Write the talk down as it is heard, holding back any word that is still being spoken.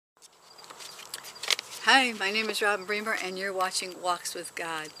Hi, my name is Robin Bremer and you're watching Walks with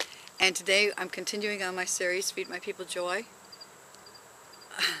God. And today I'm continuing on my series, Feed My People Joy.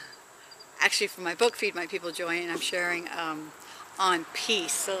 Actually from my book, Feed My People Joy, and I'm sharing on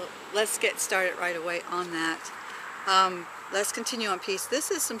peace. So let's get started right away on that. Let's continue on peace. This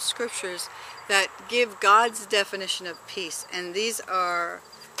is some scriptures that give God's definition of peace. And these are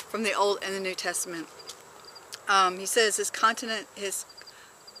from the Old and the New Testament. He says his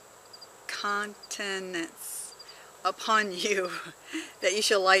countenance upon you, that you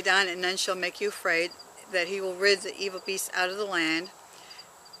shall lie down and none shall make you afraid, that he will rid the evil beasts out of the land.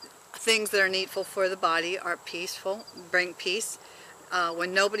 Things that are needful for the body are peaceful, bring peace.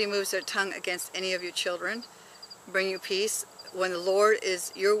 When nobody moves their tongue against any of your children, bring you peace. When the Lord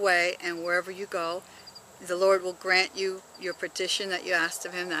is your way and wherever you go, the Lord will grant you your petition that you asked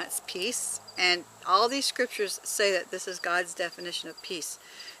of him. That's peace. And all these scriptures say that this is God's definition of peace.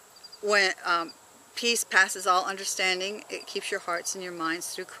 When peace passes all understanding, it keeps your hearts and your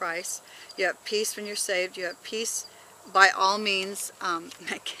minds through Christ. You have peace when you're saved. You have peace by all means.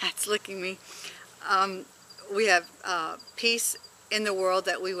 My cat's licking me. We have peace in the world,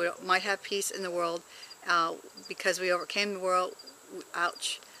 that we might have peace in the world because we overcame the world.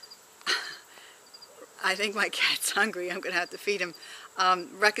 Ouch. I think my cat's hungry. I'm going to have to feed him.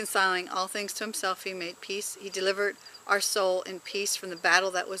 Reconciling all things to himself, he made peace. He delivered our soul in peace from the battle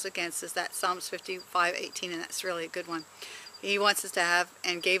that was against us. That's Psalms 55:18, and that's really a good one. He wants us to have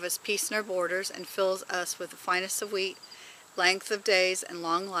and gave us peace in our borders and fills us with the finest of wheat, length of days and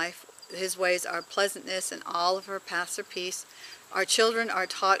long life. His ways are pleasantness, and all of her paths are peace. Our children are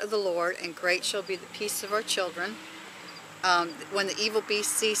taught of the Lord, and great shall be the peace of our children. When the evil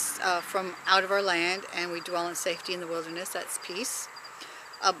beasts cease from out of our land, and we dwell in safety in the wilderness, that's peace.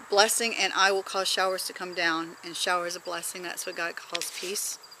 A blessing, and I will cause showers to come down, and showers a blessing. That's what God calls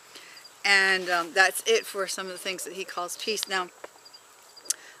peace. And that's it for some of the things that he calls peace. Now,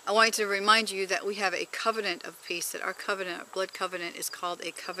 I want to remind you that we have a covenant of peace, that our covenant, our blood covenant, is called a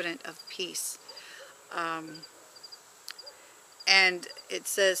covenant of peace. And it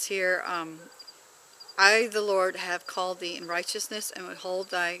says here, I, the Lord, have called thee in righteousness, and will hold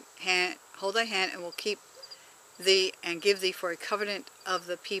thy hand, and will keep thee, and give thee for a covenant of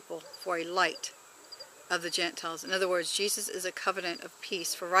the people, for a light of the Gentiles. In other words, Jesus is a covenant of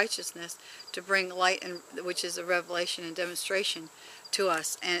peace for righteousness, to bring light, which is a revelation and demonstration to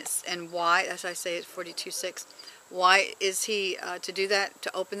us. And why, as I say, it's 42:6. Why is he to do that?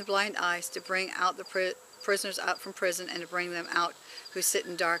 To open the blind eyes, to bring out the prisoners out from prison, and to bring them out who sit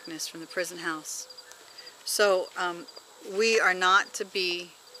in darkness from the prison house. So we are not to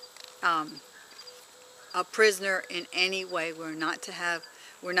be a prisoner in any way. We're not to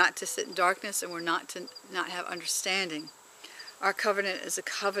sit in darkness, and we're not to not have understanding. Our covenant is a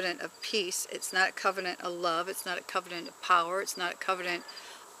covenant of peace. It's not a covenant of love. It's not a covenant of power. It's not a covenant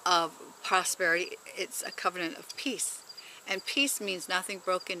of prosperity. It's a covenant of peace. And peace means nothing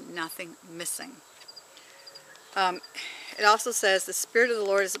broken, nothing missing. It also says, the Spirit of the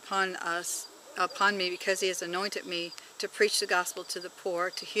Lord is upon me, because he has anointed me to preach the gospel to the poor,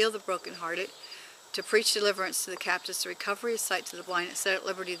 to heal the brokenhearted, to preach deliverance to the captives, to recovery of sight to the blind, and set at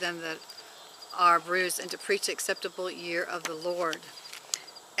liberty them that are bruised, and to preach the acceptable year of the Lord.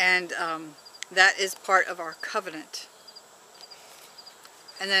 And that is part of our covenant.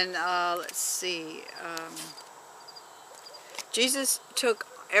 And then let's see. Jesus took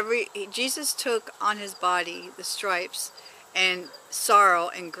on his body the stripes and sorrow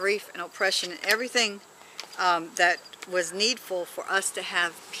and grief and oppression and everything that was needful for us to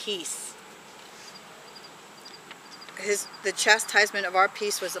have peace. The chastisement of our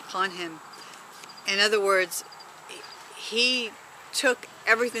peace was upon him. In other words, he took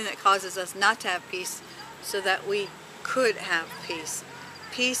everything that causes us not to have peace so that we could have peace.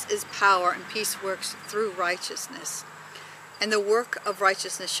 Peace is power, and peace works through righteousness. And the work of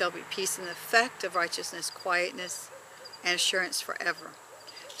righteousness shall be peace, and the effect of righteousness, quietness, and assurance forever.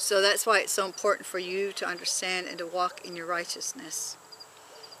 So that's why it's so important for you to understand and to walk in your righteousness.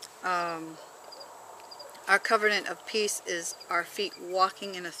 Our covenant of peace is our feet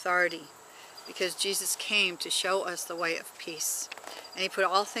walking in authority, because Jesus came to show us the way of peace. And he put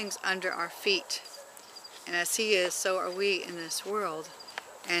all things under our feet. And as he is, so are we in this world.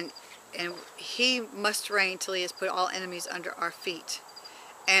 And he must reign till he has put all enemies under our feet.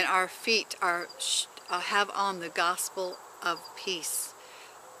 And our feet have on the gospel of peace.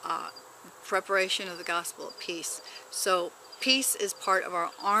 Preparation of the gospel of peace. So peace is part of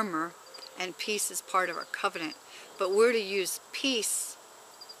our armor, and peace is part of our covenant. But we're to use peace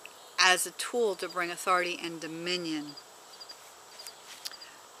as a tool to bring authority and dominion.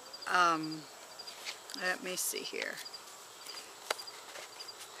 Let me see here.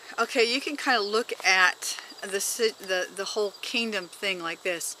 Okay, you can kind of look at the whole kingdom thing like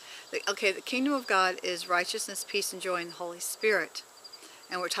this. Okay, the kingdom of God is righteousness, peace, and joy in the Holy Spirit.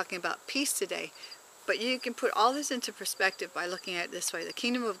 And we're talking about peace today. But you can put all this into perspective by looking at it this way. The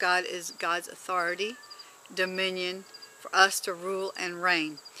kingdom of God is God's authority, dominion, for us to rule and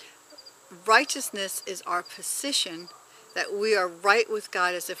reign. Righteousness is our position, that we are right with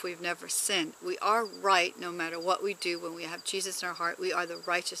God as if we've never sinned. We are right no matter what we do. When we have Jesus in our heart, we are the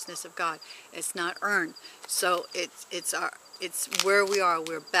righteousness of God. It's not earned. So it's where we are.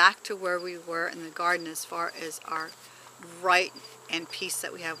 We're back to where we were in the garden as far as our right and peace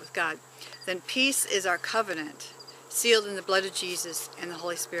that we have with God. Then peace is our covenant, sealed in the blood of Jesus and the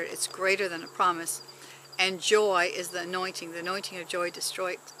Holy Spirit. It's greater than a promise. And joy is the anointing. The anointing of joy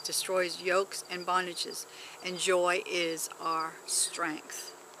destroys yokes and bondages. And joy is our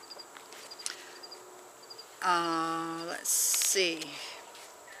strength. Let's see.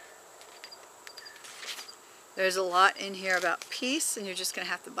 There's a lot in here about peace, and you're just going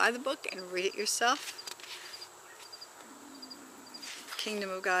to have to buy the book and read it yourself.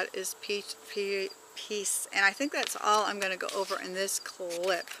 Kingdom of God is peace. And I think that's all I'm going to go over in this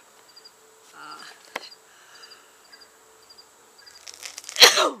clip.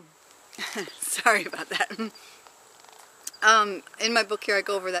 Sorry about that. In my book here I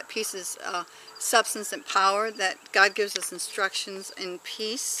go over that peace is substance and power, that God gives us instructions in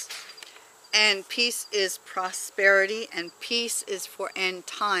peace. And peace is prosperity, and peace is for end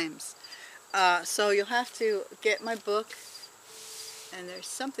times. So you'll have to get my book, and there's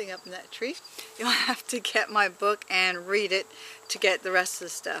something up in that tree. You'll have to get my book and read it to get the rest of the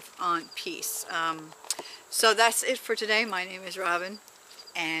stuff on peace. So that's it for today. My name is Robin,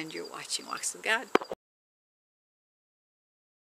 and you're watching Walks with God.